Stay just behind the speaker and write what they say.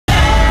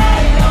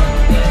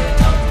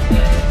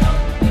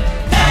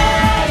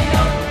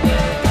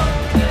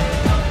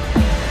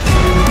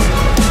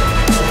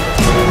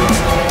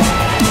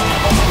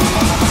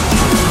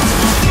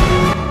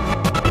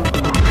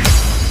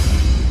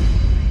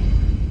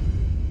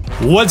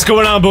What's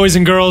going on, boys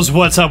and girls?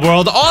 What's up,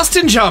 world?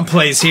 Austin John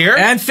Plays here.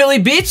 And Philly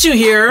Beats You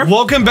here.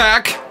 Welcome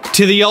back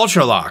to the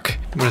ultraLOCKE.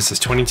 What is this,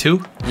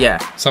 22? Yeah.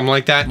 Something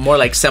like that? More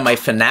like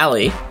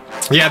semi-finale.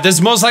 Yeah, this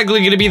is most likely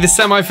going to be the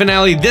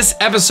semi-finale. This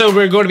episode,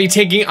 we're going to be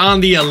taking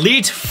on the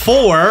Elite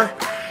Four.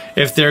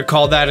 If they're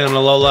called that in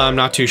Alola, I'm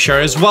not too sure.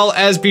 As well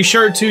as be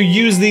sure to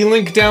use the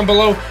link down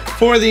below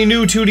for the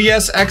new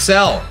 2DS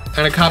XL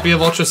and a copy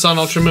of Ultra Sun,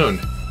 Ultra Moon.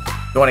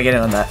 You want to get in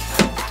on that?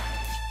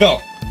 Bill,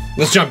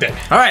 let's jump in.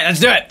 All right, let's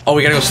do it. Oh,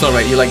 we gotta go slow,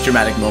 right? You like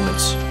dramatic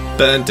moments.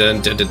 Dun,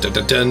 dun, dun, dun,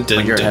 dun, dun,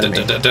 dun, you're ahead of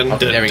me. dun,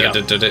 Okay, there we go.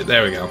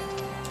 There we go.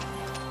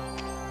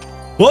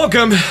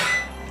 Welcome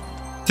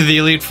to the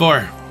Elite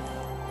Four.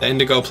 The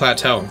Indigo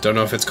Plateau. Don't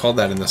know if it's called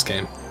that in this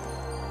game.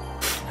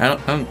 I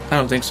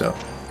don't think so.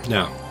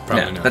 No,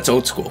 probably not. That's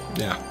old school.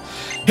 Yeah.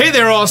 Hey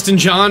there, Austin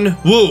John.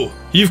 Woo,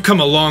 you've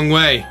come a long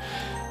way.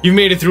 You've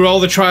made it through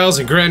all the trials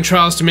and grand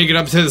trials to make it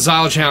up to the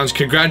Xyle Challenge.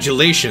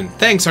 Congratulations.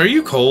 Thanks, are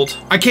you cold?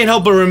 I can't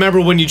help but remember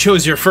when you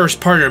chose your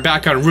first partner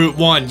back on Route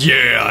 1,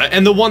 yeah!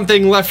 And the one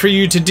thing left for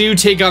you to do,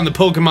 take on the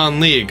Pokemon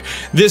League.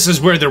 This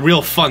is where the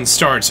real fun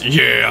starts,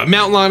 yeah!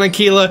 Mount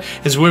Lanakila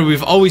is where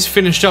we've always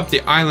finished up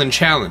the Island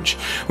Challenge.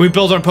 We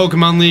built our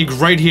Pokemon League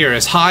right here,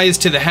 as high as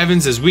to the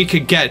heavens as we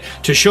could get,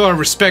 to show our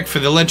respect for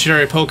the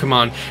legendary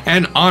Pokemon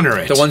and honor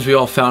it. The ones we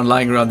all found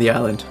lying around the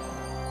island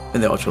in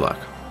the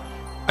ultraLOCKE.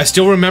 I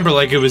still remember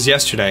like it was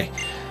yesterday.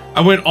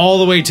 I went all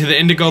the way to the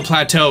Indigo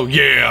Plateau,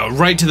 yeah,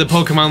 right to the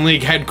Pokemon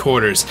League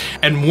headquarters,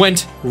 and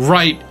went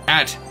right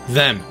at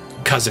them,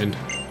 cousin.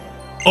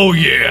 Oh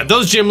yeah,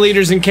 those gym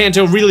leaders in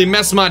Kanto really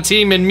messed my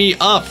team and me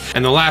up.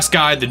 And the last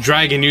guy, the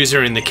dragon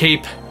user in the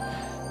cape.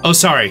 Oh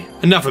sorry,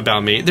 enough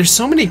about me. There's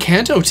so many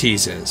Kanto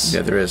teases.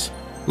 Yeah, there is.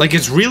 Like,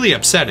 it's really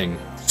upsetting.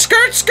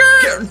 Skirt,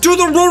 skirt! Yeah, do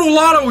the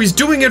Rotolotto, he's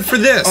doing it for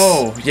this.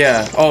 Oh,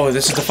 yeah. Oh,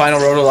 this is the final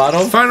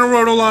Rotolotto? Final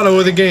Rotolotto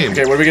of the game.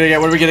 Okay, what are we gonna get?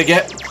 What are we gonna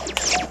get?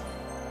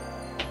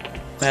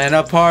 And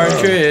a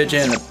partridge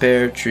in a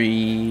pear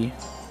tree.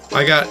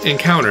 I got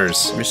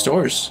encounters.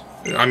 Restores.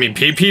 I mean,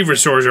 PP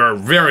restores are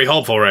very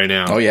helpful right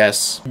now. Oh,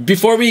 yes.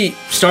 Before we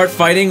start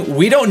fighting,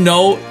 we don't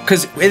know,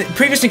 because in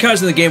previous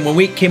encounters in the game, when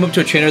we came up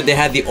to a trainer, they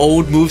had the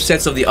old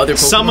movesets of the other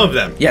Pokemon. Some of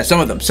them. Yeah,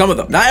 some of them.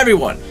 Not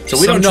everyone. So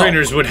we don't know. Some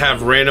trainers would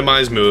have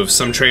randomized moves,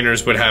 some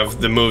trainers would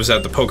have the moves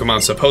that the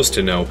Pokemon's supposed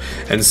to know,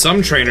 and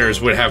some trainers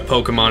would have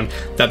Pokemon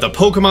that the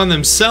Pokemon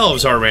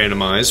themselves are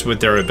randomized with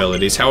their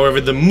abilities.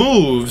 However, the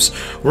moves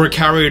were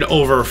carried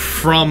over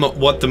from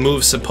what the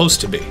move's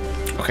supposed to be.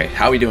 Okay,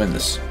 how are we doing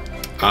this?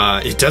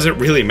 It doesn't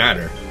really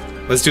matter.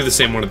 Let's do the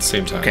same one at the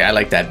same time. Okay, I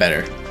like that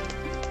better.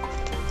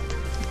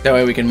 That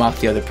way we can mock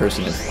the other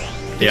person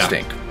if they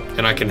stink.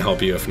 And I can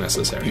help you if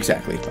necessary.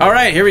 Exactly.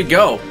 Alright, here we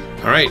go.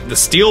 Alright, the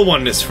steel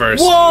one is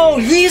first. Whoa,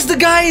 he's the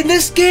guy in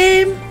this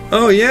game?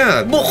 Oh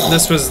yeah,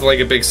 this was like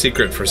a big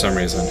secret for some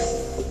reason.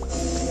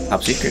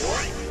 Top secret.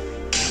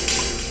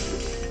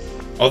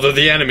 Although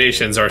the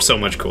animations are so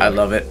much cooler. I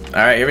love it.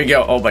 Alright, here we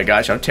go. Oh my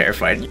gosh, I'm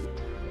terrified.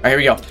 Alright, here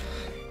we go.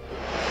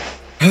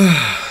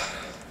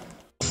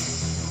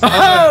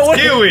 Oh,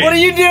 what are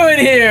you doing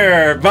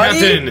here, buddy?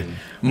 Captain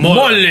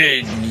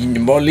Molin.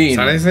 Is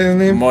that how you say his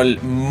name?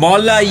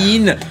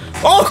 Molain.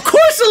 Oh,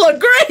 Corsola,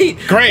 great!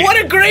 Great. What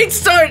a great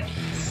start!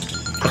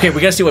 Okay, we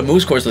gotta see what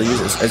moves Corsola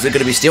uses. Is it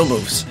gonna be steel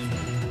moves?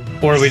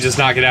 Or we just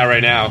knock it out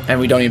right now. And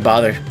we don't even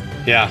bother.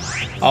 Yeah.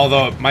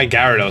 Although my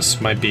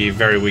Gyarados might be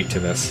very weak to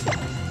this.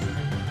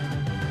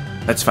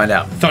 Let's find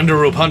out.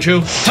 Thunderu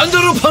Punchu.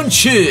 Thunderu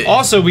Punchu!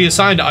 Also, we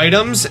assigned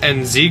items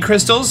and Z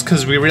crystals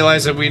because we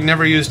realized that we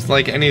never used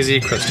like any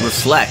Z crystals.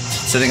 Reflect.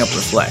 Setting up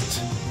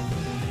Reflect.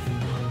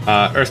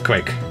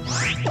 Earthquake.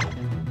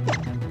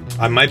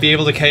 I might be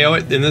able to KO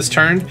it in this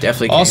turn.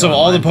 Definitely. Also,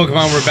 all the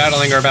Pokemon we're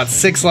battling are about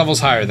 6 levels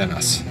higher than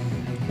us.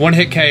 One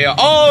hit KO.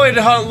 Oh, it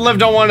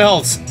lived on 1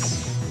 health.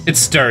 It's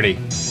sturdy.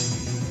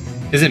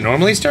 Is it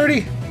normally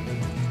sturdy?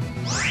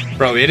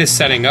 Bro, it is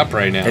setting up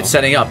right now. It's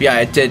setting up. Yeah,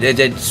 it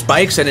did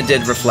spikes and it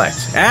did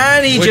Reflect.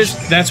 And he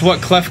that's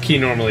what Klefki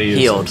normally uses.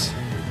 Healed.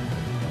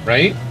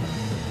 Right?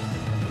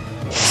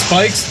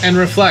 Spikes and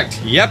Reflect.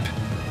 Yep.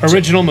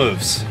 Original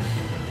moves.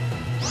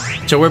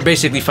 So we're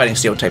basically fighting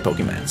Steel-type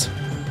Pokemons.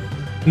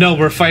 No,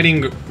 we're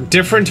fighting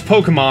different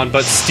Pokemon,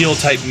 but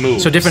Steel-type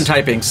moves. So different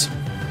typings.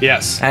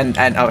 Yes. And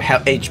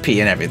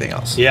HP and everything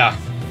else. Yeah.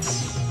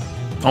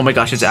 Oh my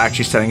gosh, it's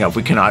actually setting up.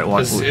 We cannot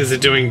want... Is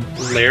it doing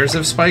layers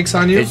of spikes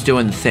on you? It's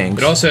doing things.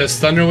 It also has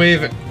Thunder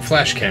Wave,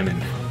 Flash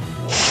Cannon.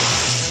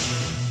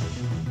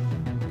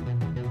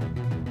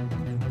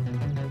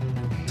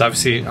 It's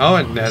obviously... Oh,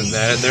 and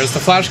there's the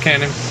Flash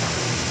Cannon.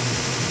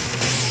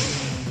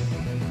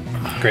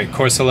 Great,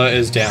 Corsola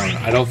is down.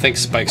 I don't think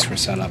spikes were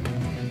set up.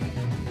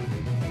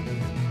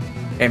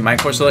 Okay, my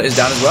Corsola is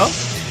down as well.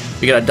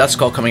 We got a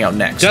Duskull coming out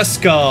next.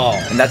 Duskull!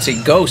 And that's a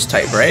ghost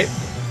type, right?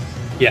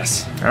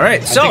 Yes.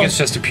 Alright, so... I think it's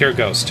just a pure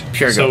ghost.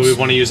 Pure ghost. So we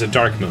want to use a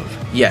dark move.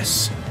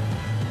 Yes.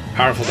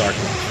 Powerful dark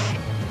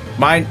move.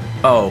 Mine...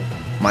 Oh.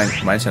 Mine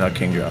sent out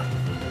Kingdra.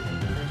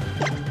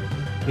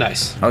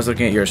 Nice. I was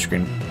looking at your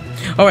screen.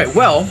 Alright,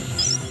 well...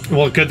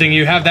 Well, good thing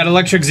you have that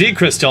electric Z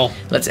crystal.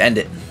 Let's end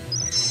it.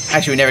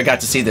 Actually, we never got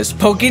to see this.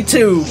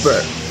 Poketto.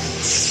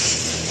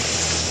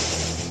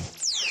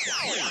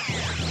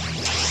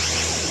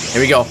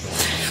 Here we go.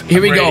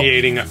 Here we go.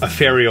 Radiating a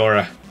fairy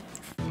aura.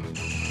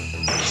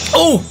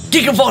 Oh!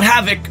 Gigavolt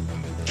Havoc!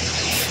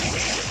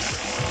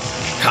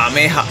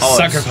 Kameha. Oh,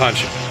 Sucker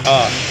Punch.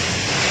 Oh.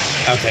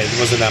 Okay, it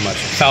wasn't that much.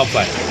 Foul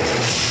play.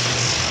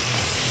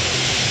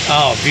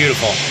 Oh,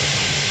 beautiful.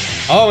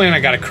 Oh, and I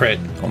got a crit.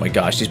 Oh my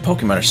gosh, these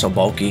Pokemon are so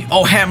bulky.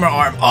 Oh, Hammer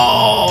Arm.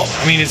 Oh!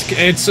 I mean,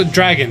 it's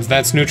dragons.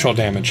 That's neutral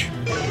damage.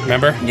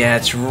 Remember? Yeah,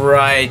 that's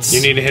right.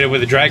 You need to hit it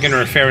with a dragon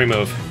or a fairy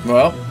move.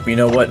 Well, we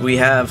know what we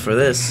have for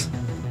this.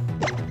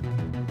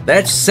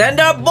 Let's send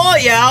our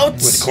boy out!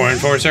 With Core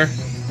Enforcer?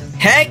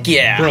 Heck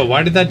yeah! Bro,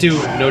 why did that do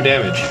no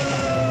damage?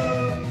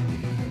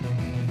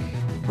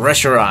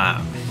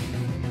 Reshiram.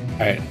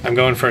 Alright, I'm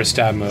going for a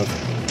stab move.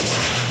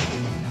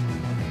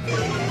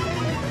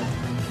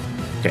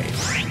 Okay.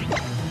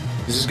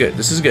 This is good.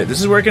 This is good.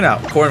 This is working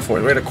out. Core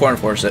Enforce. We're gonna Core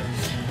Enforce it.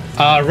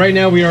 Right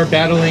now we are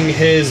battling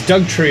his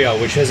Doug Trio,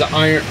 which has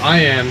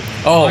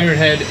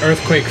Ironhead,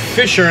 Earthquake,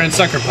 Fisher, and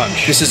Sucker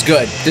Punch. This is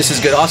good. This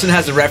is good. Austin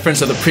has a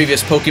reference of the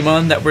previous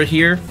Pokemon that were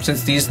here,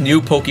 since these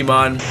new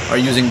Pokemon are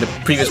using the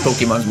previous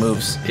Pokemon's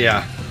moves.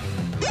 Yeah.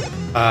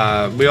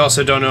 We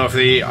also don't know if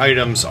the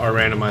items are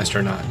randomized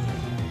or not.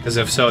 Because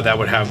if so, that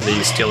would have the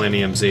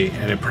Steelinium Z,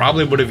 and it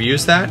probably would have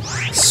used that.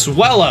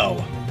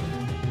 Swellow!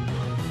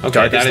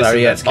 Okay, Darkest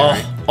Lariat.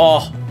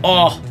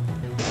 Oh.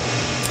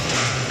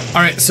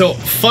 Alright, so,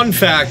 fun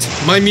fact,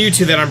 my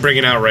Mewtwo that I'm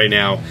bringing out right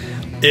now,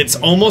 it's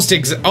almost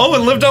oh, it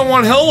lived on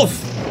 1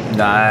 health!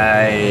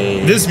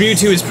 Nice. This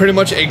Mewtwo is pretty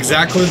much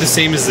exactly the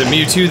same as the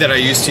Mewtwo that I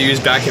used to use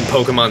back in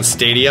Pokemon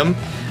Stadium,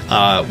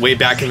 way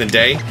back in the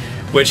day,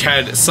 which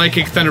had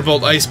Psychic,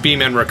 Thunderbolt, Ice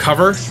Beam, and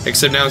Recover,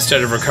 except now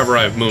instead of Recover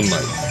I have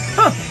Moonlight.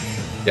 Huh.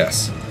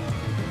 Yes.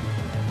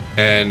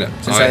 And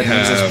Since I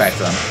have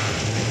Spectrum.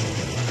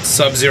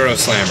 Sub-Zero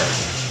Slammer.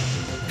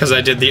 Because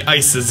I did the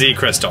Ice Z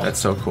Crystal. That's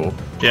so cool.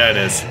 Yeah, it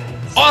is.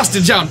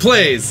 Austin John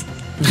plays!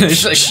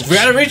 He's like, we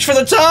gotta reach for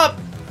the top!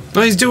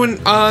 No, he's doing,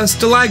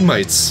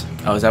 stalagmites.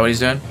 Oh, is that what he's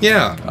doing?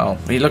 Yeah. Oh,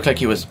 he looked like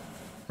he was...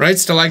 Right?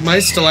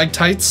 Stalagmites,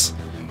 stalactites?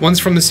 One's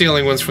from the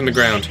ceiling, one's from the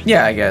ground.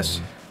 Yeah, I guess.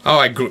 Oh,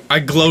 I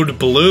glowed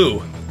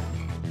blue.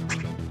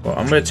 Well,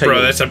 I'm gonna tell you...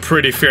 Bro, that's a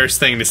pretty fierce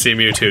thing to see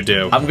Mewtwo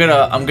do. I'm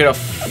gonna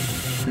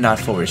not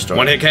full restore.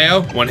 One hit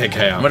KO? One hit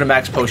KO. I'm gonna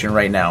max potion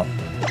right now.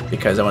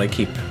 Because I want to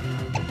keep...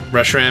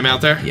 Reshiram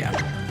out there? Yeah.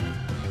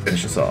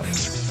 Finish this off.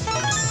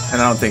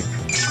 And I don't think...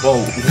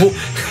 Whoa.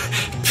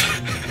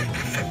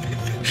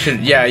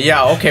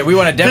 Yeah, okay, we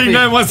want to definitely...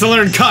 Big wants to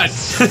learn Cut!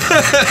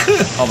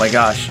 Oh my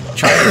gosh.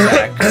 Charge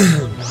back.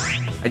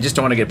 I just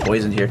don't want to get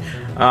poisoned here.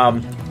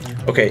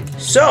 Okay,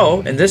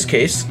 so, in this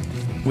case,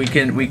 we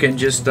can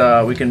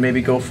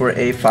maybe go for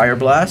a Fire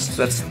Blast.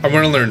 That's... I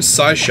want to learn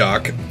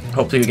Psyshock.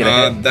 Hopefully we get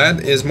a hit.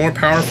 That is more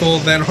powerful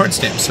than Heart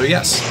Stamp, so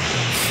yes.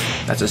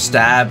 That's a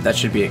stab. That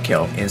should be a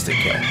kill. Instant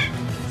kill.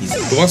 Easy.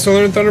 Who wants to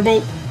learn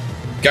Thunderbolt?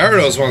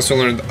 Gyarados wants to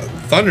learn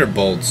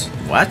Thunderbolts.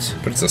 What?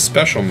 But it's a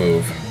special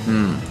move.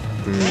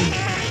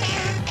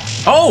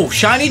 Oh,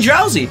 Shiny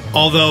Drowsy!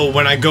 Although,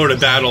 when I go to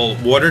battle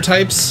water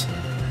types,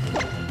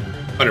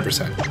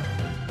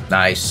 100%.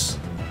 Nice.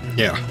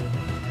 Yeah.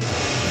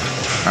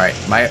 Alright,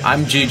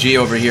 I'm GG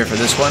over here for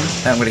this one.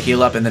 I'm gonna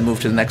heal up and then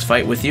move to the next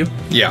fight with you.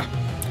 Yeah.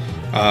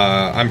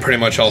 I'm pretty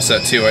much all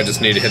set too. I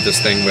just need to hit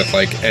this thing with,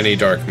 like, any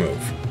dark move.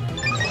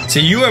 So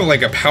you have,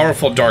 like, a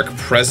powerful dark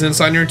presence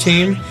on your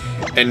team,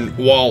 and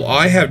while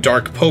I have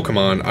dark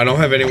Pokemon, I don't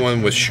have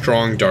anyone with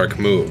strong dark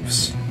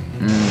moves.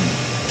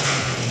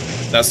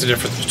 That's the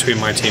difference between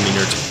my team and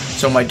your team.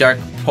 So my dark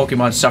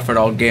Pokemon suffered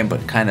all game,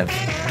 but kind of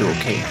do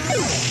okay.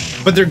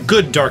 But they're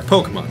good dark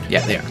Pokemon.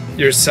 Yeah, they are.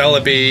 Your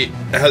Celebi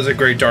has a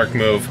great dark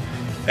move,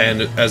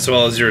 and as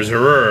well as your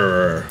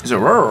Zerur.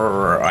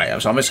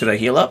 Alright, so I'm just gonna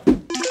heal up.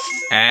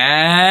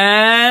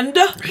 And...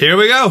 Here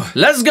we go!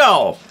 Let's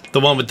go! The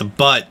one with the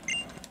butt.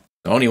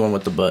 The only one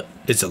with the butt.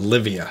 It's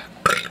Olivia.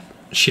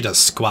 She does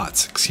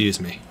squats,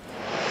 excuse me.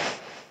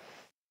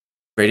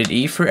 Rated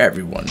E for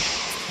everyone.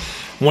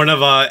 One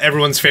of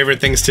everyone's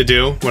favorite things to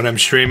do when I'm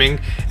streaming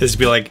is to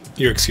be like,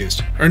 you're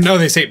excused. Or no,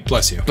 they say,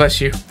 bless you.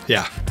 Bless you.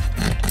 Yeah.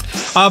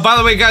 By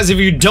the way, guys, if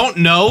you don't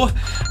know,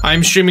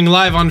 I'm streaming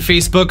live on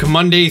Facebook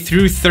Monday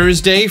through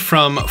Thursday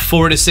from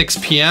 4 to 6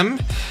 p.m.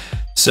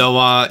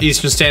 So,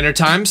 Eastern Standard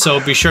Time, so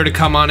be sure to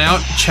come on out,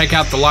 check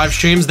out the live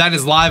streams. That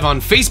is live on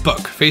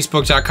Facebook,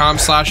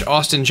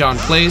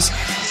 facebook.com/AustinJohnPlays.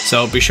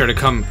 So be sure to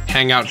come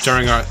hang out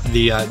during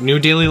the new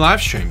daily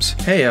live streams.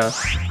 Hey,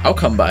 I'll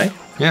come by.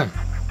 Yeah.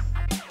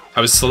 I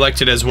was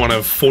selected as one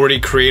of 40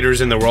 creators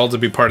in the world to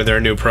be part of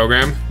their new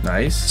program.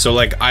 Nice. So,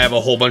 like, I have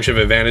a whole bunch of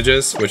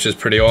advantages, which is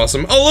pretty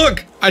awesome. Oh,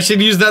 look! I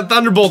should use that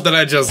Thunderbolt that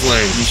I just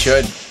learned. You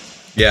should.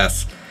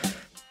 Yes.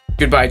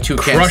 Goodbye,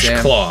 Toucan Crush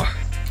Sam. Claw.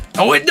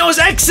 Oh, it knows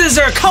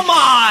X-Scissor! Come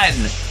on!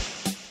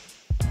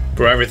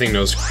 Bro, everything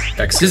knows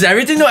X. Does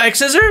everything know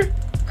X-Scissor?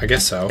 I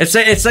guess so.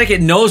 It's like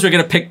it knows we're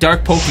gonna pick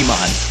dark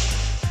Pokemon.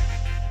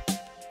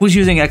 Who's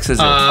using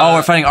X-Scissor? Oh,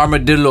 we're fighting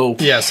Armadillo.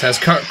 Yes, has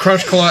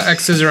Crush Claw,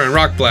 X Scissor, and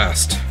Rock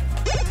Blast.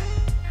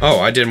 Oh,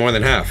 I did more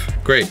than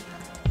half. Great.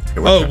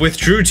 Oh,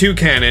 withdrew 2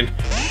 cannon.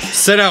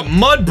 Set out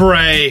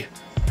Mudbray.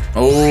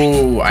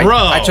 Oh,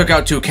 I took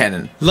out 2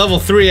 cannon. Level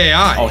 3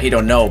 AI. Oh, he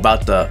don't know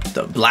about the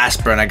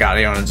blast burn I got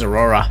here on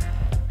Urutora.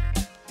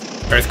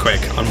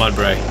 Earthquake on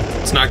Mudbray.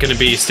 It's not going to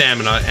be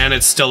stamina, and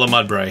it's still a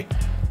Mudbray.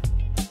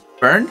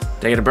 Burn?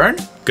 Did I get a burn?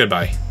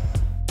 Goodbye.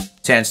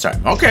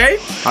 Sandstorm. Okay,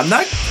 I'm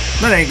not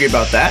angry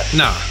about that.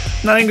 Nah.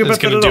 Not angry about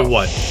that at all. It's gonna do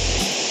what?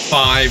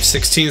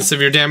 5/16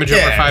 of your damage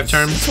over 5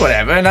 turns? It's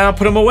whatever, and I'll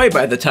put him away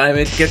by the time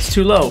it gets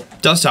too low.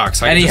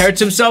 Dustox. And he hurts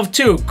himself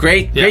too.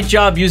 Great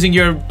job using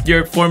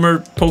your former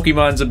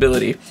Pokemon's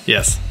ability.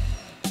 Yes.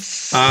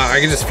 I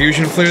can just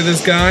Fusion Flare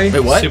this guy.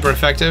 Wait, what? Super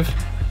effective.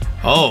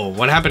 Oh,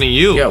 what happened to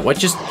you? Yeah, what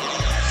just...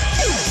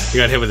 You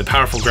got hit with a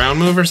powerful ground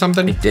move or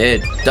something? It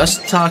did.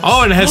 Dustox.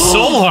 Oh, and it has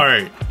Soul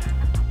Heart.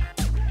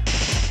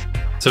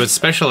 So it's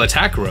special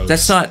attack rose.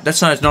 That's not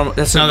its normal.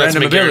 That's a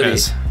random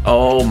ability.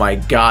 Oh my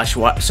gosh!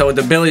 What? So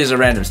the ability is a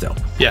random still.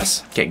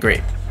 Yes. Okay, great.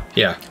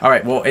 Yeah. All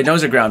right. Well, it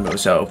knows a ground move,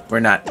 so we're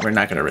not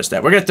gonna risk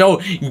that. We're gonna throw.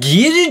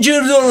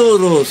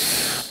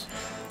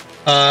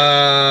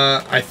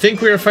 I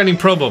think we are fighting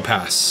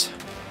Probopass.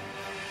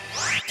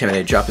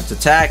 Intimidate, drop its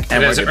attack,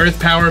 and it has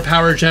Earth Power,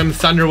 Power Gem,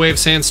 Thunder Wave,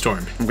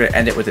 Sandstorm. I'm gonna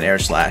end it with an Air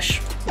Slash.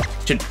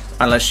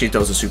 Unless she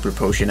throws a Super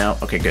Potion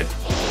out. Okay, good.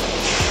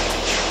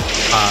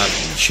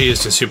 She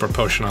used a super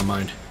potion on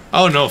mine.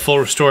 Oh no, full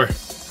restore.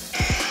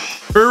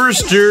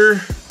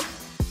 Restore.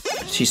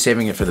 She's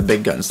saving it for the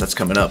big guns that's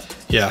coming up.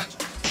 Yeah.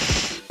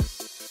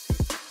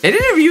 They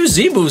didn't ever use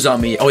Z moves on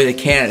me. Oh, they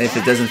can't. If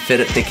it doesn't fit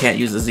it, they can't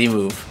use the Z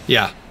move.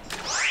 Yeah.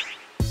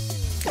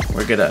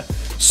 We're gonna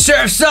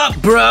surfs up,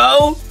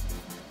 bro.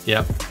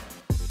 Yep.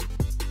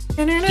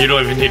 You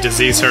don't even need to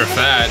Z-surf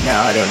that. No,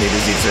 I don't need to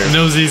Z-surf.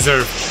 No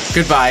Z-surf.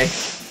 Goodbye.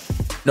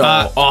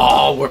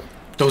 No.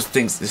 Those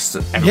things. This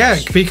is yeah,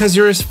 because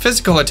you're a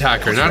physical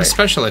attacker, not a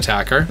special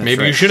attacker.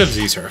 Maybe you should have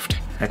Z-surfed.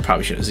 I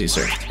probably should have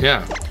Z-surfed.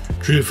 Yeah.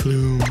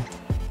 Drifloon.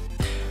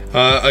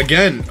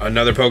 Again,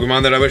 another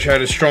Pokemon that I wish I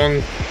had a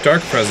strong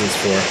Dark presence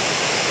for.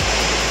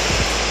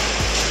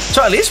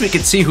 So at least we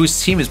could see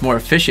whose team is more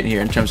efficient here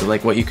in terms of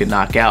like what you could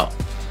knock out.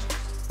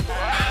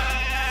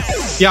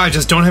 Yeah, I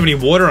just don't have any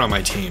water on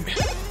my team.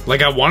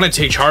 Like, I want to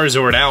take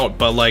Charizard out,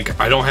 but, like,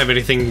 I don't have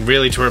anything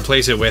really to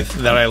replace it with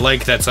that I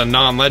like that's a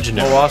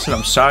non-legendary. Oh, Austin,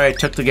 I'm sorry I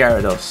took the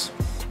Gyarados.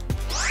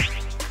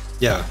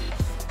 Yeah.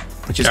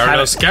 Which is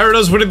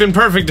Gyarados would have been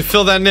perfect to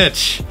fill that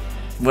niche.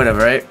 Whatever,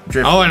 right?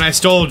 Oh, and I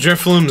stole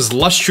Drifloom's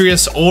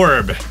Lustrous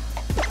Orb.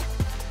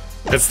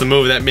 That's the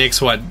move that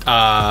makes what,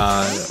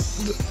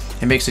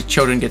 It makes the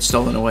children get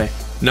stolen away.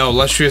 No,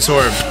 Lustrous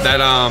Orb. That,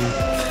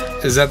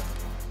 is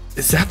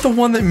that the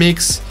one that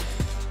makes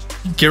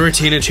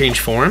Giratina change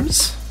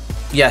forms?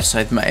 Yes,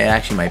 it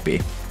actually might be.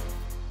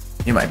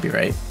 You might be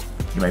right.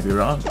 You might be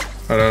wrong.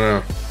 I don't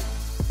know.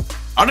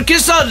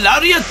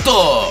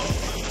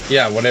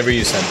 Yeah, whatever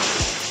you said.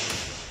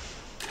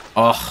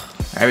 Oh,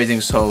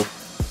 everything's so...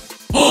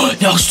 Oh,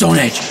 no, Stone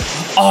Edge!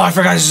 Oh, I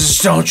forgot this is a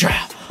Stone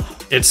Trap!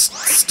 It's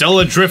still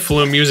a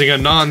Drifloom using a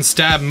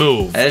non-stab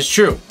move. That is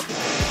true.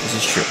 This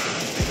is true.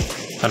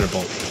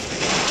 Thunderbolt.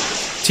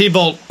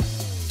 T-Bolt.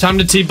 Time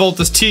to T-Bolt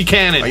this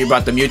T-Cannon. Oh, you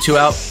brought the Mewtwo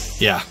out?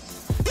 Yeah.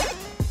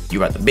 You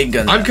brought the big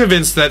guns I'm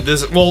convinced that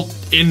this, well,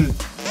 in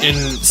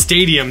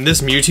Stadium, this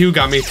Mewtwo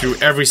got me through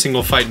every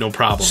single fight, no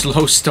problem.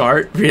 Slow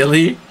start?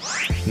 Really?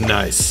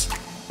 Nice.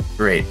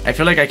 Great. I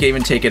feel like I can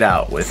even take it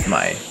out with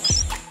my...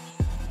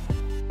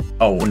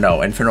 Oh,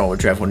 no. Inferno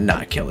Overdrive will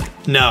not kill it.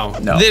 No.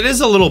 No. It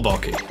is a little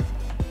bulky.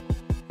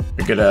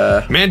 You're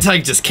gonna...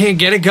 Mantike just can't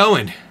get it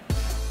going.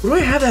 What do I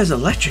have as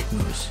electric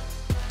moves?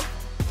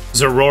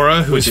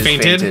 Zorora, who's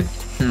fainted.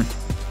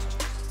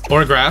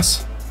 Or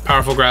Grass.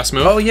 Powerful Grass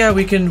move. Oh, yeah,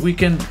 we can...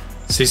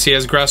 CC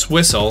has Grass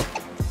Whistle.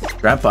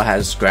 Grandpa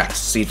has Grass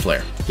Seed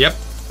Flare. Yep.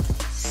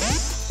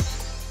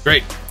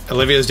 Great.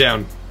 Olivia's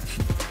down.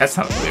 That's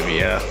not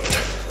Olivia.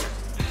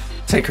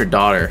 It's like her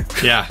daughter.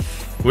 Yeah.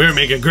 We're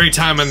making great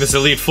time on this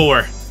Elite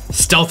Four.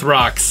 Stealth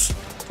Rocks.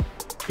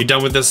 You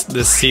done with this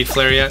Seed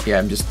Flare yet? Yeah,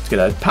 I'm just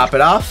gonna pop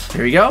it off.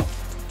 Here we go.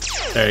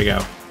 There you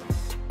go.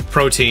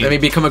 Protein. Let me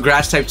become a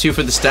Grass type 2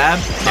 for the stab.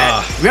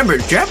 Remember,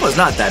 Grandpa's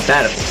not that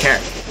bad of a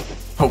character.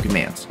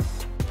 Pokemans.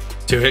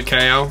 2-hit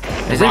KO.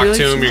 Rock really?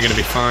 Tomb, you're gonna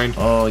be fine.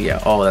 Oh,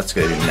 yeah. Oh, that's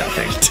gonna be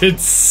nothing. Did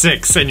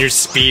 6 and your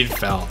speed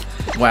fell.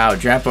 Wow,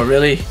 Grandpa,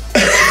 really?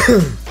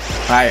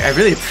 I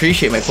really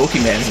appreciate my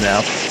Pokemans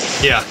now.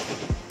 Yeah.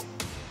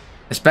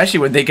 Especially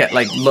when they get,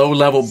 like,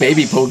 low-level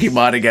baby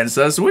Pokemon against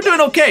us. We're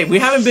doing okay. We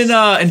haven't been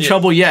in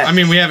trouble yet. I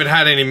mean, we haven't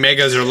had any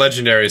Megas or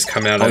Legendaries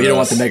come out of you don't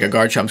want the Mega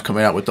Garchomp's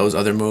coming out with those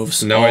other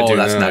moves? No, I do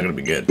that's not gonna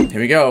be good.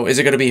 Here we go. Is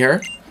it gonna be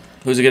her?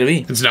 Who's it gonna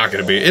be? It's not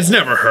gonna be. It's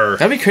never her.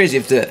 That'd be crazy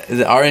if the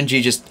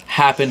RNG just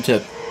happened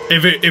to...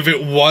 If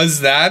it was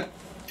that,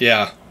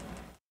 yeah.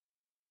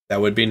 That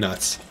would be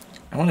nuts.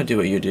 I want to do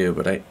what you do,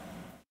 but I...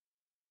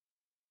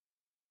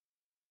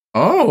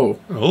 Oh!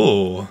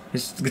 Oh.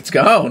 It's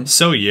gone.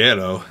 So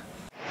Yero.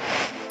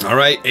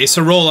 Alright,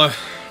 Acerola.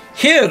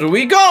 Here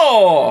we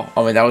go!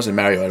 Oh, man, that wasn't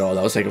Mario at all.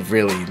 That was like a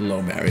really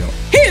low Mario.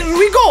 Here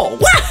we go!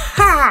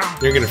 Wah-ha!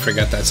 You're gonna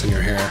forget that's in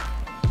your hair.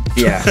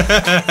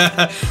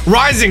 Yeah.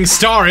 Rising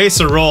Star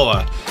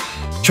Acerola.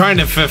 Trying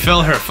to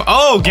fulfill her.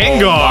 Oh,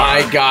 Gengar! Oh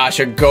my gosh,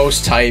 a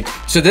ghost type.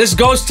 So this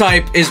ghost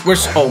type is.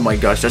 Oh my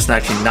gosh, that's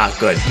actually not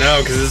good.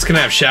 No, because it's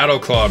gonna have Shadow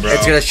Claw, bro.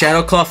 It's gonna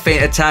Shadow Claw,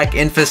 Feint Attack,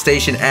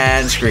 Infestation,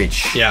 and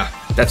Screech. Yeah.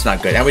 That's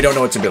not good. And we don't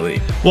know its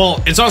ability.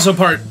 Well, it's also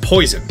part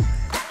Poison.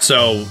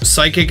 So,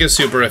 Psychic is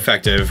super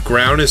effective,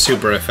 Ground is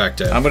super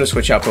effective. I'm gonna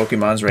switch out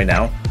Pokemons right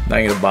now.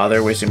 Not gonna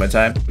bother wasting my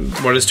time.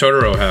 What does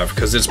Totoro have?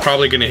 Because it's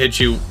probably gonna hit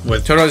you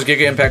with... Totoro's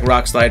Giga Impact,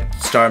 Rock Slide,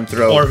 Storm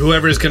Throw. Or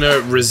whoever's gonna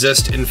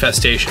resist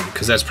Infestation,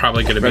 because that's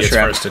probably gonna be its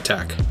first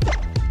attack.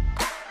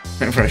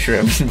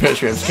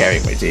 Reshiram's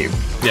carrying my team.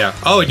 Yeah.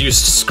 Oh, it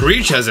used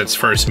Screech as its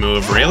first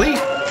move, really?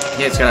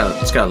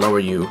 Yeah, it's gotta lower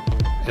you.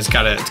 It's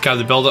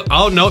gotta build up...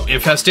 Oh, nope,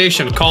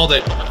 Infestation, called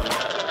it.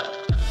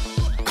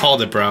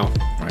 Called it, bro.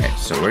 Alright,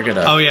 so we're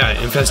gonna... Oh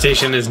yeah,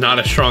 Infestation is not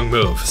a strong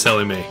move,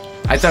 silly me.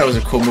 I thought it was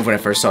a cool move when I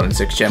first saw it in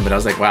 6th Gen, but I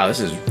was like, wow, this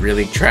is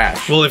really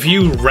trash. Well, if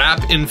you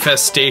wrap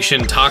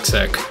Infestation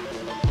Toxic...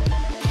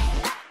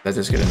 That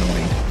does get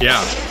annoying.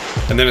 Yeah.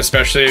 And then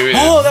especially...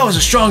 Oh, that was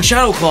a strong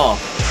Shadow Claw!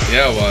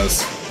 Yeah, it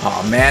was.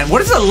 Oh man,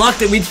 what is the luck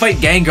that we'd fight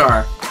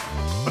Gengar?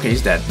 Okay,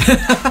 he's dead.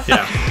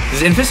 Yeah.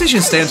 Does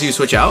Infestation stay until you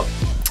switch out?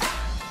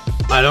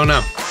 I don't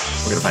know.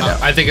 We're gonna find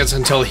out. I think it's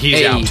until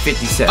he's out.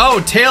 57. Oh,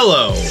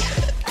 Tailo!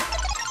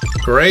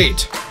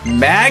 Great.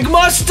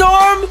 Magma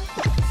Storm?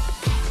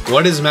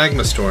 What is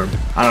Magma Storm?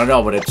 I don't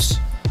know, but it's...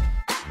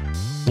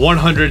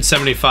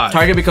 175.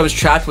 Target becomes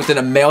trapped within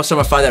a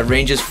Maelstrom of fire that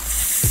ranges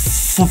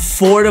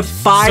 4 to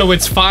 5. So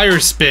it's Fire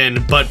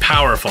Spin, but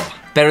powerful.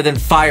 Better than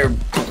Fire...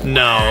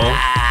 No.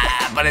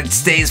 But it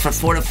stays for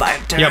 4 to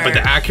 5 turns. Yeah, but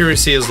the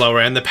accuracy is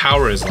lower and the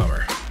power is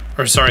lower.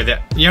 Or sorry, the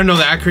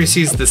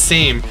accuracy is the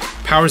same.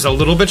 Power's a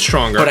little bit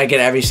stronger. But I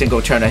get every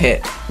single turn a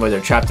hit where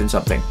they're trapped in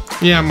something.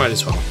 Yeah, might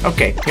as well.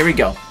 Okay, here we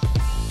go.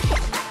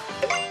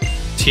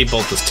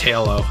 T-Bolt is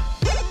Tailo.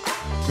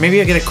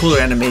 Maybe I get a cooler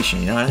animation,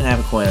 you know? I don't have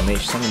a cool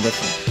animation, something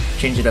different.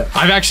 Change it up.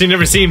 I've actually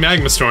never seen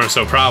Magma Storm,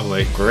 so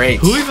probably.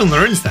 Great. Who even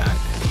learns that?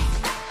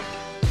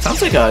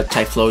 Sounds like a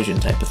Typhlosion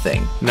type of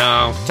thing.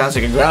 No. Sounds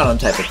like a Groudon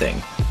type of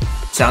thing.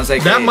 Sounds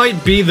like that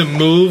might be the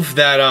move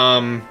that,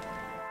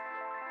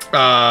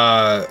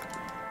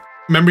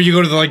 remember you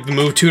go to the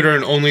move tutor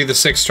and only the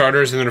 6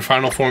 starters and their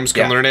final forms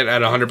can learn it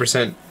at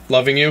 100%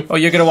 loving you? Oh,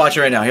 you're gonna watch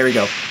it right now. Here we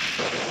go.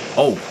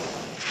 Oh.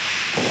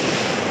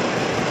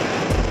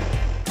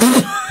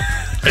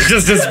 It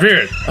just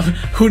disappeared.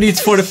 Who needs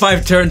 4 to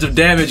 5 turns of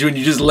damage when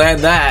you just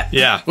land that?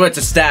 Yeah. Well, it's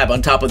a stab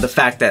on top of the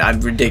fact that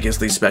I'm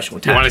ridiculously special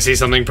attack. You want to see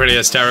something pretty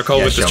hysterical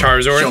with the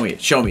Charizard? Show me it.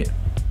 Show me it.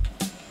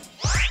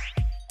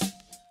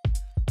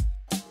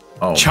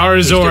 Oh,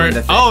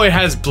 Charizard. Oh, it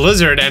has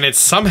Blizzard and it's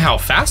somehow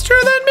faster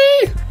than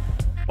me?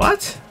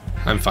 What?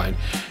 I'm fine.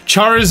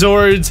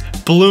 Charizard's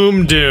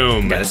Bloom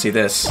Doom. Gotta see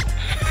this.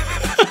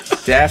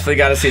 Definitely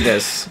gotta see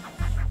this.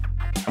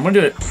 I'm gonna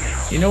do it.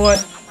 You know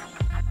what?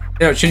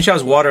 No,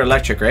 Chinchou's water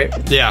electric, right?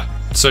 Yeah.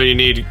 So you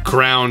need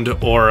ground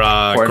or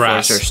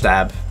grass. Or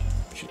stab.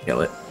 Should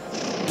kill it.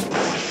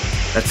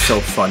 That's so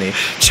funny.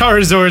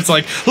 Charizard's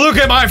like, look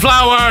at my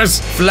flowers!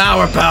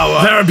 Flower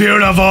power! They're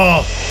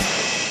beautiful!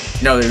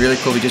 No, they're really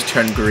cool. We just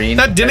turned green.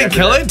 That didn't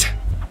kill it?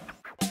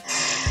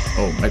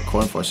 Oh, my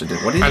Core Enforcer did.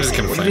 What did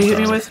what did he hit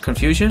me with?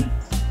 Confusion?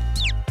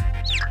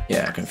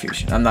 Yeah,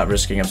 confusion. I'm not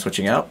risking him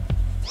switching out.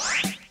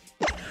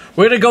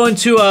 We're gonna go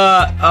into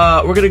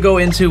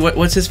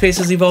what's his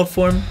face's evolved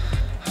form?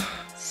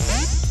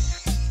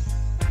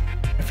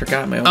 I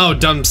forgot my own. Oh,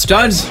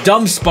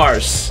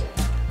 Dumbsparce.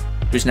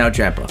 Who's now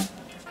Drampa.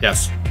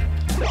 Yes.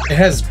 It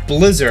has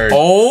Blizzard.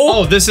 Oh!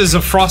 Oh, this is a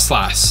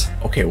Frostlass.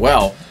 Okay,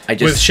 well, I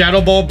just... With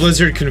Shadow Ball,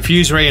 Blizzard,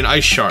 Confuse Ray, and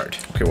Ice Shard.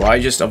 Okay, well,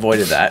 I just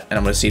avoided that, and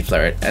I'm gonna Seed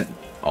Flare it, and...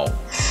 Oh,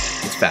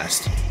 it's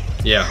fast.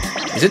 Yeah.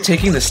 Is it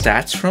taking the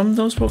stats from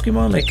those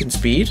Pokemon, like in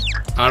speed?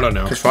 I don't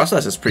know. Because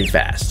Frostlass is pretty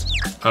fast.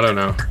 I don't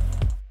know.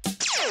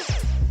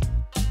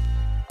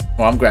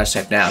 Well, I'm Grass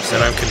type now, so...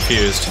 And I'm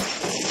confused.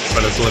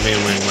 But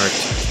Oblivion Wing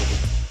worked.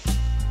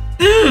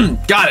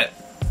 Got it!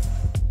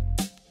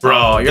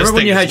 Bro, you remember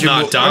when you had your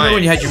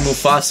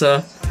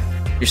Mufasa,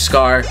 your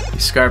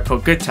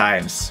Scarpo, good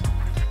times.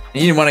 And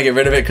you didn't want to get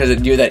rid of it because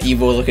it knew that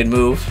evil looking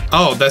move.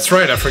 Oh, that's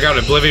right, I forgot.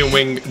 Oblivion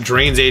Wing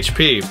drains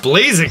HP.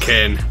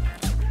 Blaziken!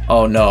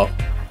 Oh no.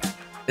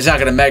 It's not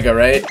gonna Mega,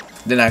 right?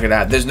 They're not gonna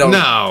have, there's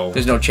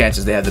no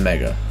chances they have the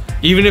Mega.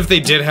 Even if they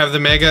did have the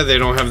Mega, they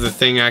don't have the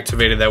thing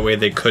activated that way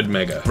they could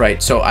Mega.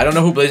 Right, so I don't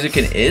know who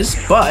Blaziken is,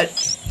 but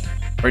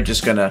we're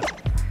just gonna...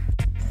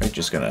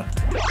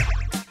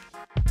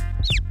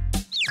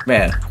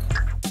 Man.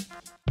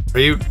 Are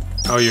you...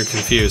 Oh, you're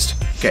confused.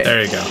 Okay.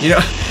 There you go. You know,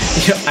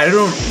 I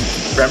don't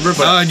remember,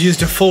 but... I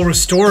used a full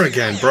restore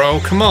again, bro.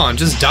 Come on,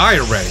 just die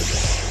already.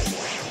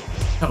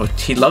 Oh,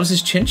 he loves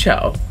his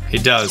Chinchou. He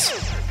does.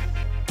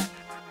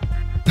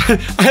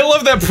 I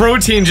love that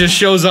Protein just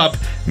shows up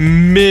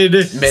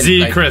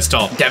mid-Z like,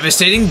 Crystal.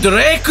 Devastating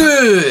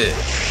Draco!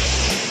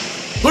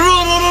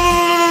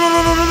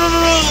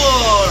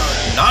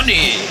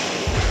 Nani?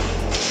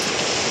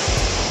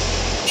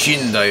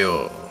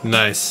 Shindayo.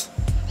 Nice.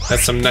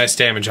 That's some nice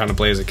damage on a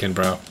Blaziken,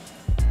 bro.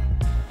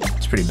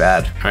 It's pretty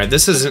bad. Alright,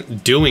 this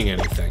isn't doing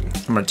anything.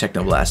 I'm gonna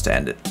Techno Blast to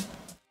end it.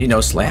 You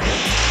know, slam.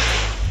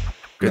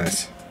 Good.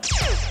 Nice.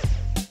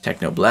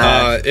 Techno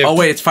Blast. Oh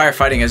wait, it's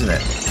firefighting, isn't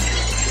it?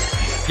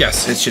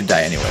 Yes. It should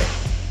die anyway.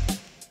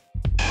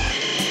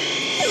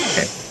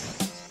 Okay.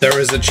 There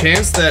is a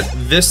chance that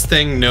this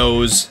thing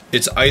knows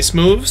its ice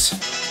moves,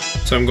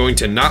 so I'm going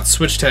to not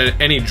switch to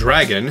any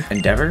dragon.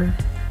 Endeavor?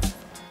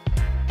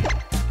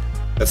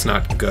 That's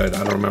not good.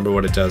 I don't remember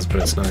what it does, but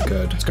it's not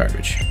good. It's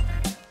garbage.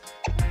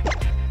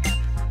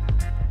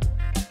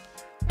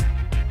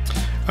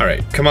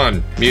 Alright, come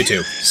on,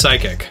 Mewtwo.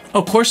 Psychic.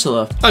 Oh,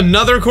 Corsola.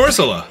 Another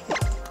Corsola!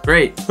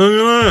 Great.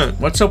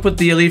 What's up with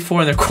the Elite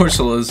Four and their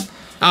Corsolas?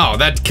 Oh,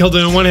 that killed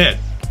it in one hit.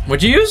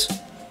 What'd you use?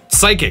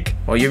 Psychic.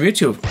 Well, your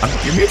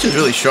Mewtwo's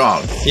really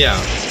strong. Yeah,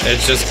 it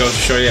just goes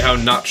to show you how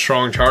not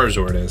strong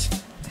Charizard is.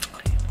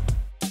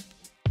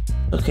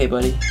 Okay,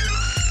 buddy.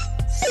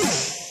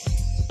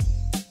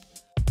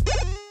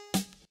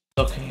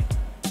 Okay.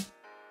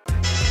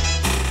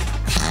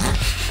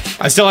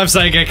 I still have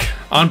Psychic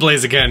on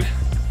Blaziken.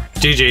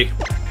 GG.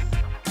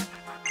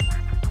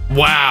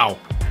 Wow.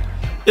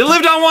 It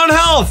lived on 1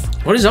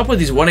 health! What is up with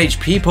these 1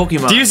 HP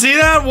Pokemon? Do you see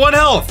that? 1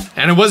 health!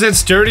 And it wasn't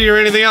sturdy or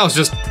anything else,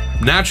 just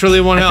naturally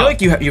 1 health. I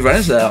feel like you run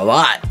into that a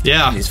lot.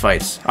 Yeah. In these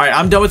fights. Alright,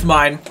 I'm done with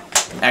mine.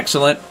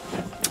 Excellent.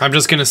 I'm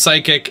just gonna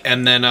Psychic,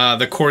 and then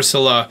the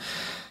Corsola,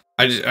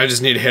 I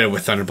just need to hit it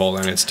with Thunderbolt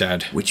and it's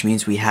dead. Which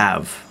means we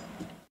have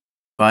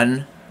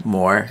 1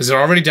 more. Is it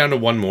already down to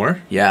 1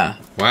 more? Yeah.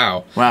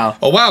 Wow. Wow.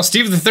 Oh wow,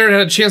 Steve III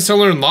had a chance to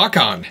learn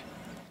Lock-On.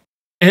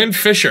 And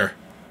Fisher.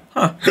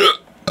 Huh.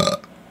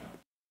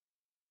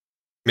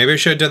 Maybe I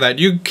should have done that.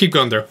 You keep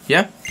going through.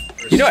 Yeah.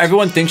 You know,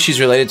 everyone thinks she's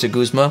related to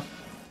Guzma.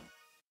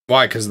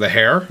 Why? Because of the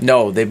hair?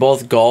 No, they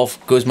both golf.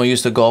 Guzma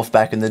used to golf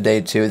back in the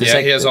day too. Yeah,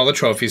 he has all the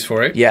trophies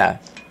for it. Yeah.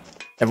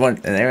 Everyone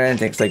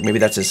thinks like maybe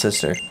that's his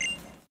sister.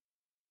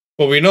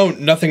 Well, we know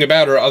nothing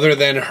about her other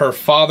than her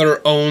father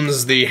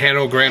owns the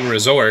Hano Grand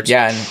Resort.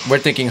 Yeah, and we're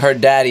thinking her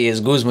daddy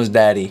is Guzma's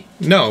daddy.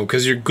 No,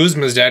 because your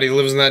Guzma's daddy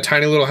lives in that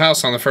tiny little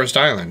house on the first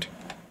island.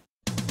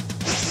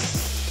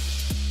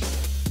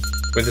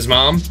 With his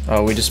mom?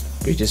 Oh, we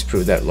just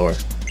proved that lore.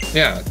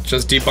 Yeah,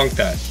 just debunk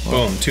that.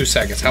 Whoa. Boom, 2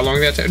 seconds. How long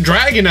did that take?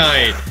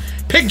 Dragonite!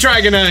 Pick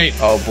Dragonite!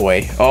 Oh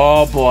boy.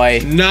 Oh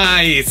boy.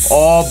 Nice!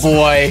 Oh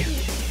boy.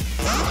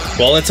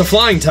 Well, it's a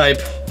flying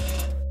type.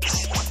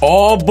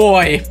 Oh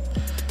boy.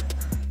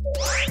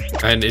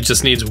 And it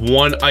just needs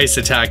 1 ice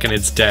attack and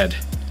it's dead.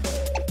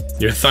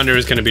 Your thunder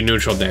is going to be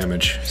neutral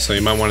damage, so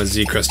you might want to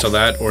Z-crystal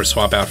that or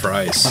swap out for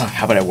ice.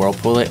 How about I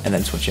whirlpool it and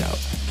then switch out?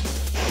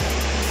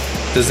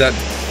 Does that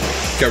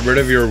get rid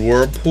of your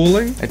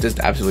whirlpooling? It does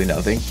absolutely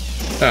nothing.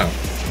 Oh.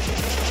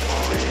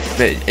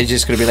 But it's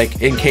just going to be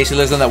like, in case it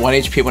lives on that 1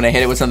 HP when I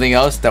hit it with something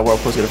else, that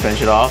whirlpool's going to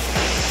finish it off.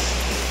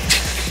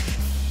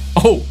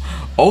 Oh,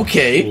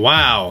 okay.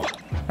 Wow.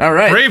 All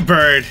right. Brave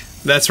Bird.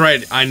 That's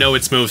right. I know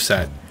its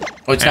moveset.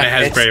 Oh, it's and not, it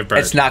has Brave Bird.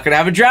 It's not going to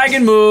have a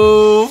dragon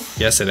move.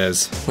 Yes, it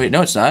is. Wait,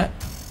 no, it's not.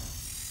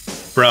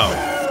 Bro,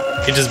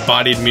 he just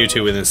bodied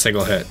Mewtwo with a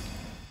single hit.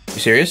 You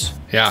serious?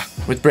 Yeah.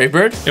 With Brave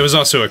Bird? It was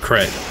also a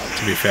crit,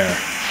 to be fair.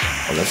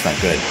 Oh, that's not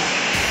good.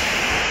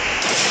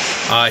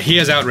 He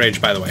has Outrage,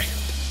 by the way.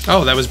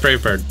 Oh, that was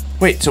Brave Bird.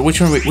 Wait, so which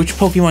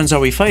Pokemons are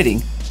we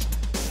fighting?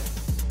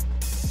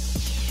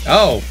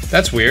 Oh,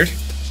 that's weird.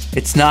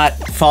 It's not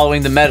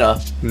following the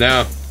meta.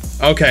 No.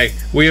 Okay,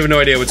 we have no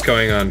idea what's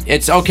going on.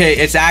 It's okay,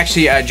 it's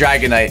actually a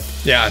Dragonite.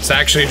 Yeah, it's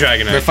actually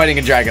Dragonite. We're fighting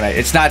a Dragonite.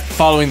 It's not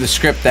following the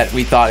script that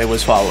we thought it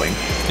was following.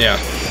 Yeah.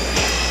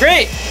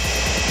 Great!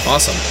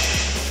 Awesome.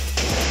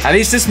 At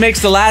least this makes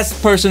the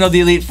last person of the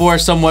Elite Four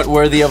somewhat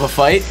worthy of a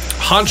fight.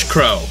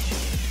 Honchkrow.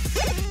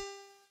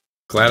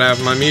 Glad I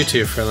have my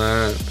Mewtwo for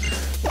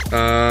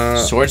that.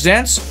 Swords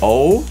Dance?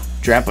 Oh.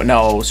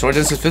 No, Swords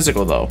Dance is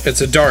physical though.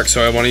 It's a dark,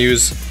 so I want to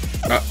use...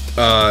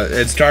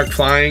 it's dark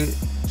flying.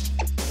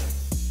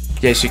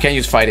 Yes, you can't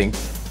use fighting.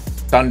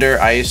 Thunder,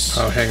 ice.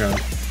 Oh, hang on.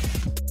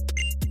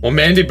 Well,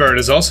 Mandibird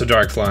is also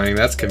dark flying.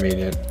 That's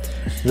convenient.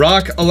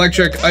 Rock,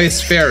 electric,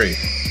 ice, fairy.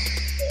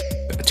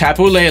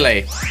 Tapu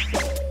Lele.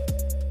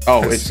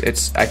 Oh,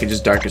 it's. I can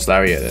just Darkest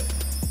Lariat it.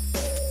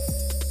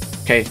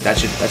 Okay, that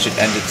should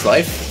end its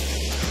life.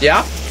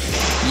 Yeah.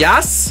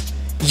 Yes.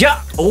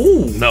 Yeah.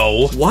 Oh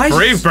no. Why?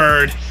 Brave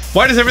Bird.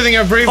 Why does everything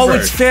have Brave Bird? Oh,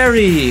 it's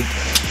fairy.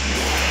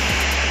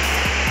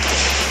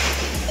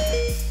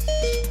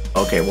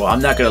 Okay, well,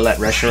 I'm not gonna let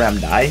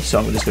Reshiram die, so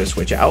I'm just gonna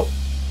switch out.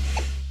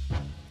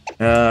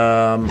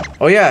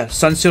 Oh yeah,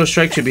 Sunsteel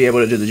Strike should be able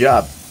to do the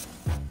job.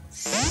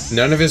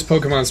 None of his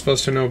Pokemon's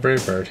supposed to know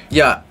Brave Bird.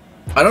 Yeah,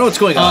 I don't know what's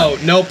going on. Oh,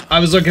 nope, I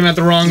was looking at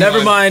the wrong Never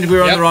one. mind, we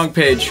were on the wrong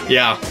page.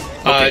 Yeah,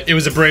 Okay. it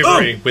was a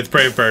Bravery with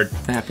Brave Bird.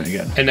 That happened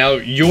again. And now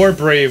your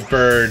Brave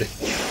Bird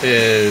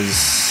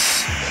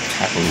is...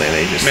 Tapu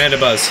Lele just...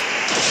 Mandibuzz.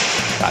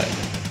 Got it.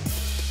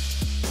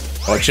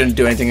 Oh, it shouldn't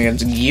do anything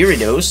against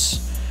Gyarados.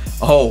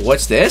 Oh,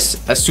 what's this?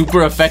 A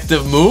super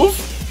effective move?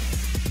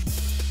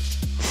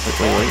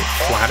 Wait.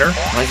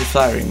 flatter. Why is it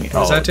flattering me? What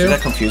does that do? Did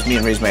that confuse me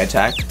and raise my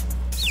attack?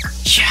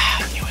 Yeah,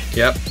 I knew it.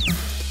 Yep.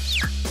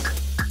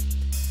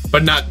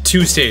 But not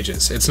 2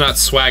 stages. It's not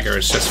swagger,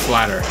 it's just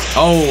flatter.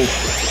 Oh,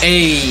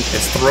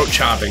 It's throat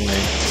chopping me.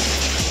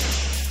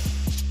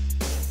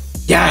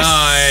 Yes!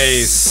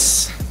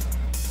 Nice!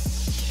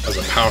 That was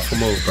a powerful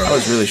move, bro. That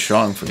was really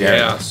strong for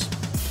Gyarados.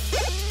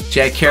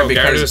 See, I care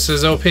because... Gyarados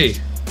is OP.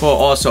 Well,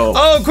 also...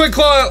 Oh, Quick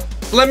Claw!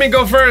 Let me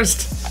go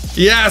first!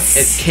 Yes!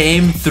 It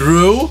came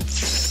through?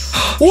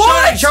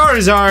 What?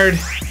 Charizard!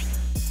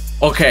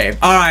 Okay,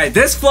 alright,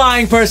 this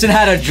flying person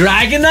had a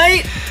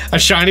Dragonite? A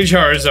shiny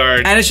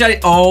Charizard. And a shiny...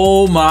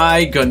 Oh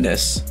my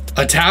goodness.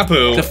 A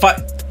Tapu. The fight...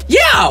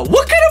 Yeah!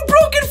 What kind of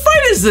broken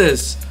fight is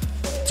this?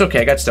 It's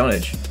okay, I got Stone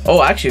Edge.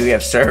 Oh, actually, we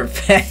have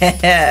Surf.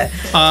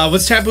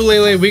 What's Tapu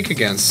Lele weak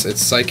against?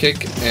 It's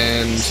Psychic,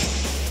 and...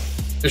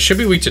 It should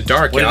be weak to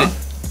Dark, What yeah?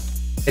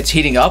 It's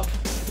heating up?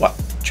 What?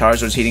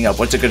 Charizard's heating up.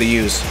 What's it gonna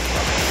use? I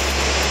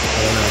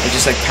don't know. It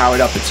just like powered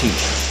up its heat.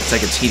 It's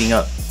like it's heating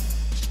up.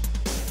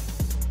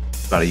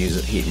 Gotta use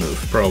a heat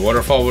move. Bro,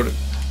 Waterfall would...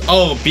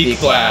 Oh, Beak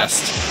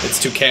Blast.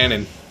 It's too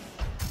cannon.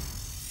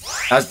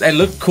 It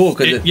looked cool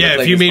because Yeah,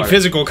 if you made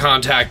physical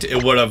contact,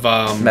 it would have,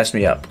 messed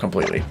me up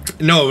completely.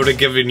 No, it would have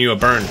given you a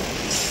burn.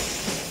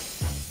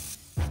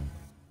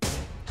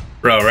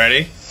 Bro,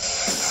 ready?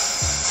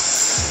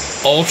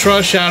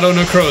 Ultra Shadow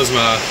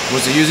Necrozma.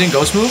 Was it using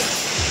Ghost Move?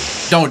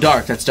 No,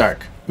 Dark. That's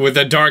Dark. With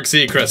a Dark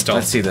Sea Crystal.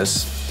 Let's see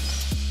this.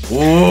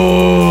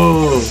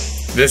 Whoa!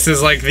 This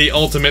is like the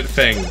ultimate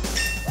thing.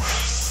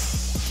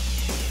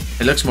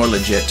 It looks more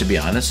legit, to be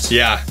honest.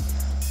 Yeah.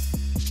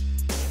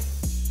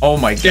 Oh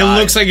my god. It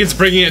looks like it's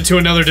bringing it to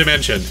another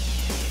dimension.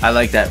 I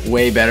like that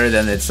way better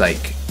than it's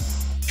like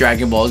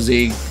Dragon Ball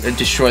Z,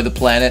 destroy the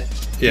planet.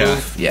 Yeah.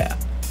 Move. Yeah.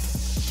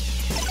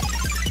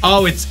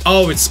 Oh,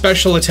 it's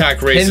special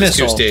attack raises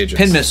 2 stages.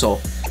 Pin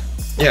missile.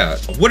 Yeah.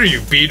 What are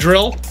you,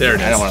 Beedrill? There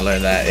it is. I don't want to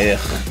learn that. Ew.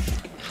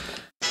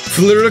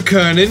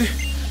 Flurricannon.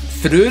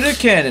 Through the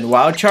cannon.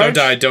 Wild charge. Don't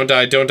die, don't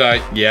die, don't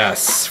die.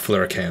 Yes,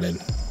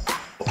 Flurricannon.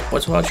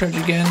 What's wild charge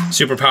again?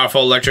 Super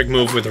powerful electric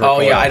move with recoil. Oh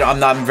yeah,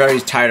 I'm very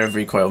tired of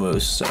recoil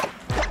moves, so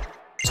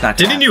it's not.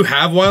 Didn't you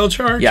have wild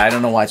charge? Yeah, I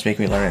don't know why it's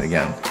making me learn it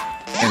again.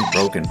 It's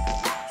broken.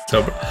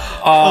 So,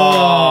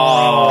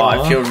 oh,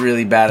 I feel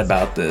really bad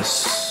about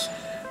this.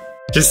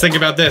 Just think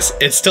about this.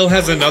 It still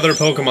has another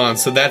Pokemon,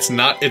 so that's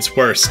not its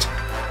worst.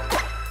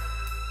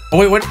 Oh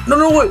wait, what?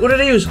 No, wait. What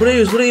did I use? What did I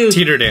use? What did I use?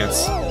 Teeter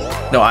Dance.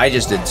 No, I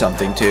just did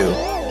something too.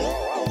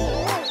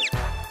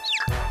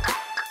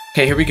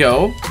 Okay, here we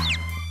go.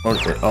 Oh,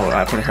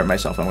 I'm gonna hurt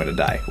myself. I'm gonna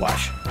die.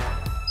 Watch.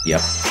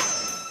 Yep.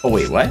 Oh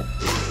wait, what?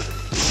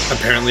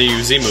 Apparently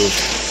you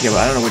Z-moved. Yeah, but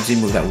I don't know what Z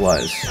move that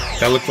was.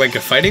 That looked like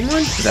a fighting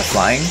one? Is that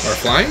flying? Or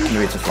flying?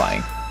 Maybe it's a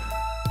flying.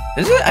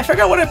 Is it? I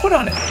forgot what I put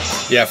on it.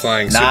 Yeah,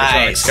 flying. Nice.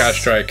 Supersonic Sky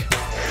Strike.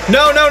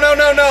 No!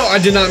 I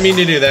did not mean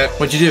to do that.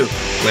 What'd you do?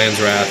 Land's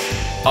Wrath.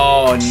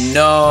 Oh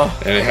no.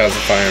 And it has a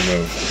fire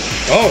move.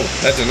 Oh,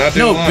 that did not do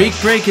No, long. Beak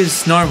Break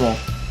is normal.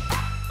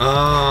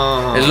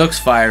 Oh. It looks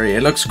fiery.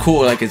 It looks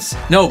cool. Like it's...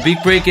 No,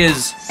 Beak Break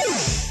is...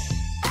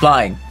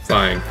 flying.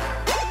 Flying.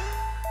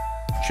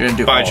 Shouldn't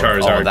do By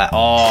Charizard. that.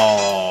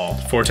 Oh.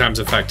 4 times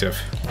effective.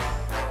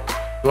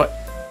 What?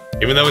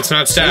 Even though it's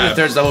not stab.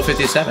 Third's level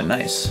 57.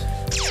 Nice.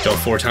 Still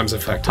 4 times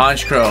effective.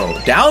 Honchkrow.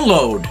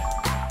 Download.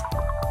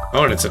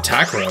 Oh, and it's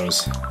Attack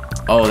Rose.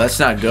 Oh, that's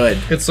not good.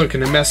 It's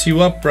looking to mess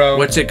you up, bro.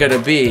 What's it gonna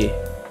be?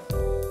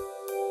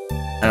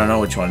 I don't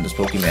know which one this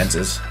Pokemon's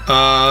is.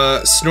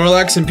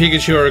 Snorlax and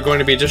Pikachu are going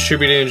to be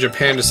distributed in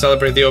Japan to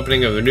celebrate the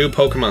opening of the new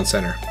Pokemon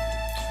Center.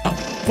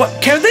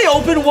 What? Can they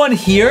open one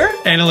here?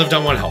 And it lived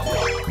on 1 health.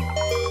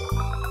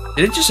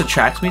 Did it just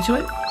attract me to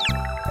it?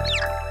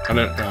 I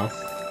don't know.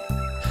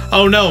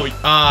 Oh no,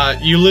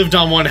 you lived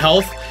on 1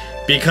 health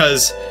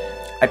because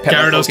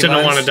Gyarados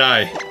didn't want to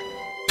die.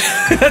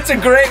 That's a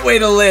great way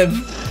to live.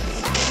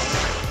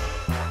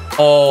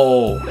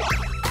 Oh.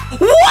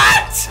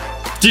 What?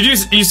 Did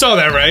you saw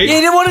that, right? Yeah, he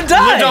didn't want to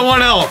die. Lived on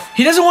 1 health.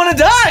 He doesn't want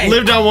to die.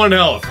 Lived on 1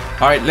 health.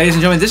 All right, ladies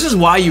and gentlemen, this is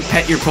why you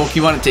pet your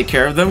Pokemon and take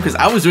care of them, because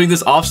I was doing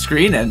this off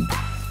screen and...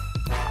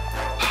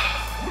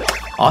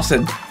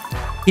 Austin,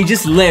 he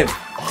just lived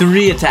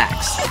 3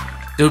 attacks.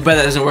 Dude, but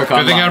that doesn't work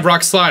on Good thing I have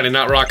Rock Slide and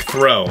not Rock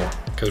Throw,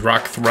 because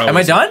Rock Throw. Am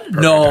I done?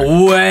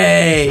 No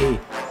way.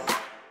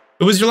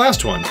 It was your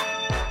last one.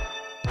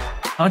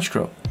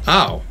 Honchkrow.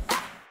 Oh.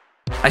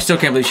 I still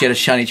can't believe she had a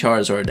shiny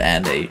Charizard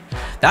and a...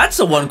 That's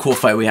the one cool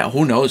fight we have.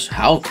 Who knows?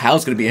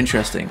 Hal's gonna be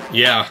interesting.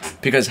 Yeah.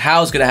 Because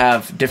Hal's gonna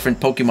have different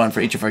Pokemon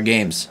for each of our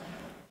games.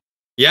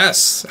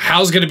 Yes.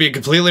 Hal's gonna be a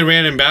completely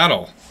random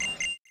battle.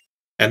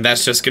 And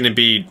that's just gonna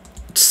be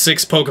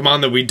 6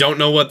 Pokemon that we don't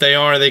know what they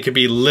are. They could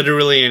be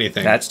literally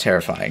anything. That's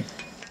terrifying.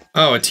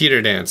 Oh, a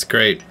Teeter Dance.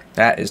 Great.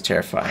 That is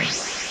terrifying.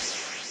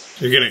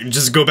 You're gonna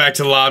just go back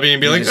to the lobby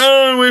and be like,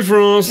 oh, wait for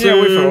Austin.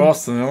 Yeah, wait for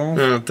Austin.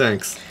 Oh,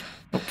 thanks.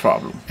 No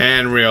problem.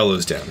 And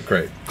Riolu's down.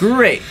 Great.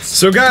 Great.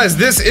 So guys,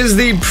 this is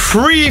the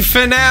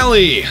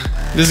pre-finale.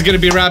 This is going to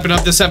be wrapping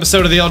up this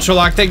episode of the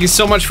ultraLOCKE. Thank you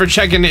so much for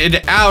checking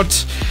it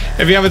out.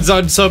 If you haven't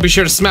done so, be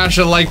sure to smash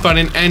the like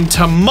button. And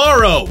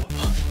tomorrow,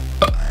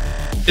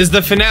 is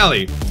the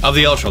finale of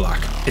the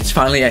ultraLOCKE.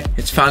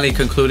 It's finally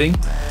concluding.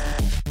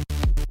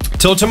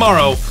 Till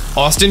tomorrow,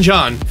 Austin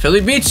John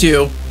Philly beats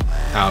you.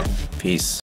 out. Peace.